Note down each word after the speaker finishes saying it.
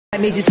I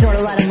made you snort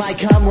a lot of my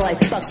cum while I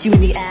fucked you in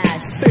the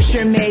ass. For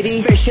sure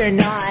maybe, for sure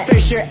not, for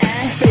sure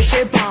for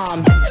sure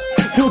bomb.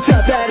 Pulled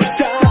up at a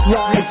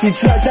stoplight, two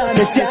drugs on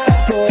the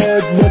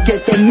dashboard. Look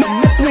at the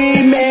mess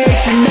we made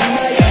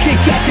tonight.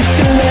 Kick out the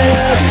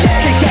stilettos,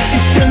 kick out the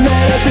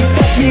stilettos, and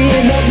fuck me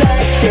in the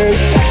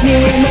backseat, fuck me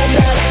in the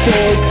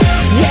backseat.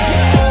 You're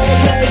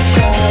always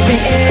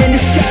falling in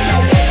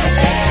disguise,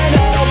 and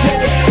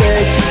always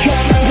quick to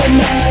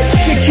compromise.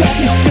 Kick out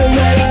the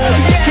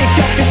stilettos, kick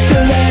out the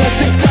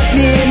stilettos, and fuck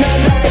me in the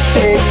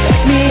backseat,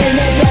 fuck me in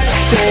the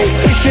backseat.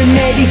 For sure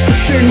maybe, for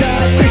sure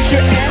not, for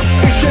sure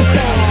for sure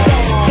bomb.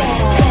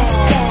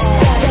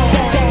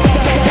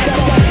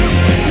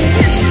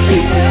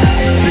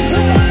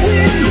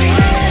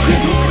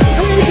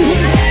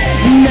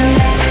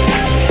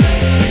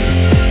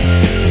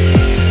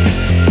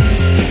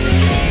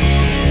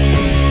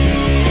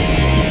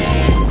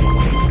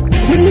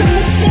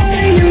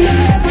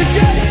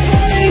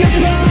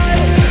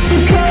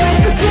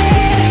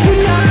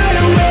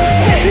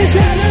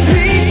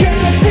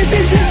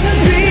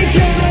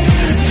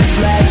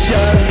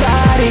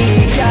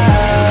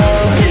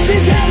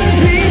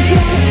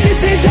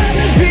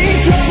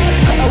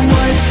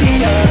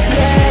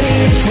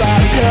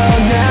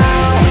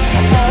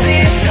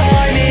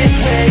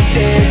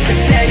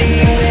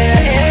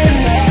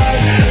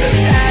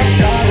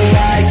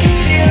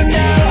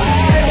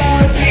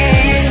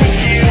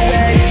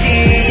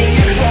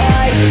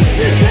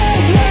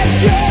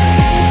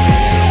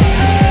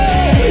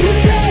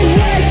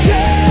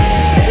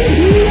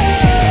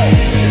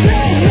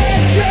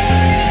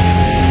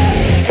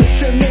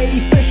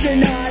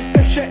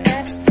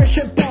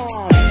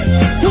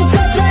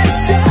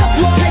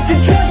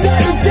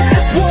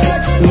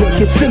 Look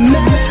at the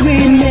mess we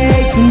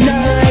made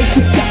tonight.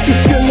 Kick out your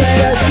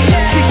stilettos,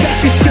 kick out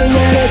your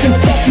stilettos, and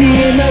fuck me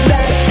in the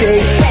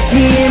backseat, fuck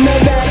me in the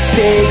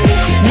backseat.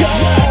 You're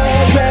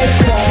always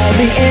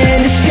falling in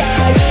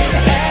disguise,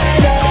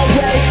 and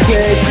always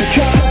quick to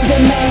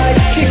compromise.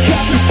 Kick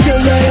out your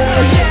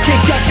stilettos,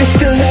 kick out your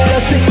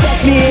stilettos, and fuck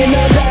me in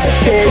the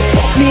backseat,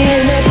 fuck me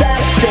in the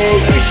backseat.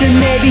 For sure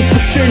maybe,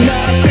 for sure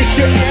not, for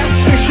sure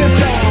for sure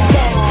bomb.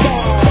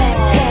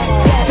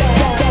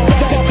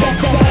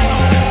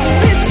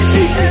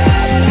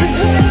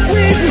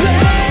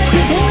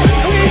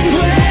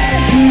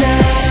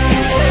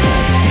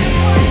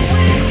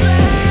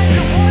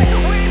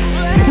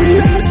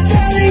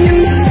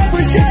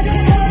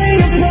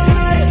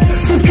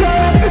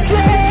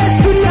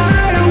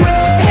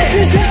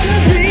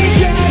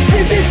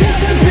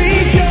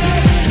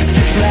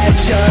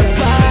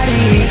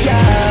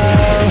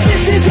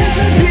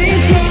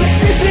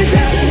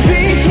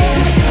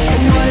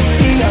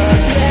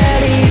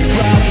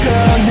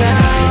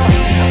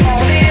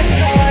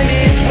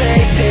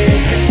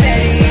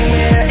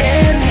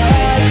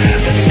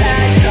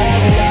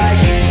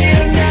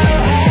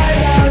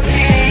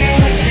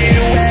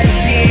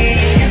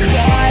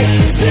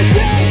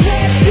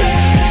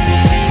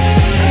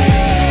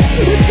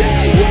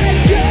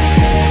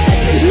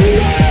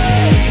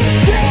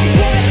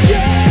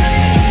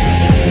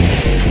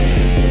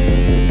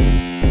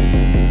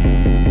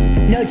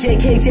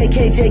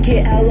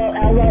 JK,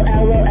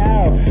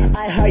 LOL.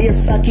 I heart your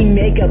fucking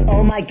makeup,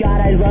 oh my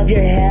god, I love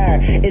your hair.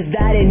 Is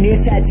that a new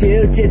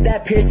tattoo? Did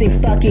that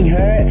piercing fucking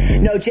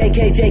hurt? No,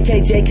 JK,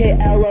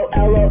 LOL.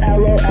 We're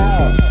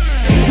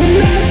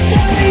not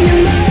falling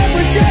in love,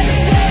 we're just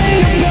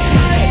falling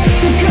apart.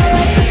 We'll go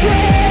off the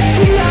cliff,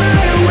 we're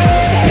not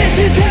aware. This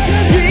is how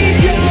the beat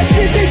goes,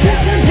 this is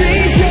how the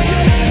beat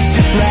goes.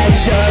 Just let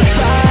your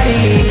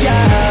body go.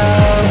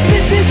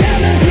 This is how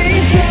the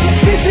beat goes,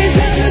 this is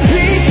how the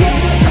beat goes.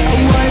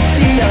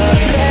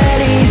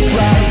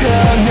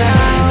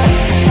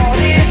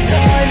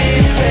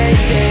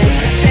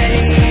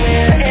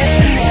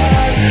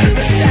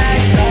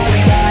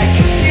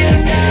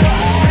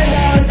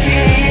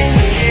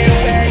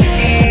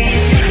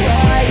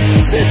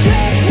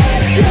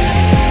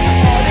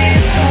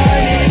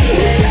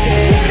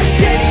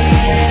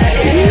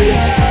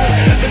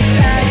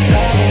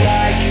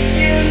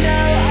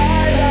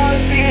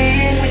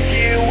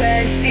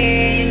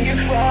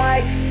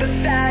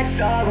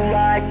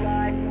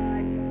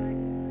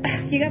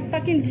 You got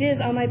fucking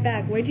jizz on my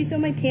back. Where'd you throw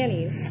my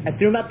panties? I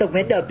threw them out the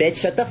window, bitch.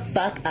 Shut the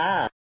fuck up.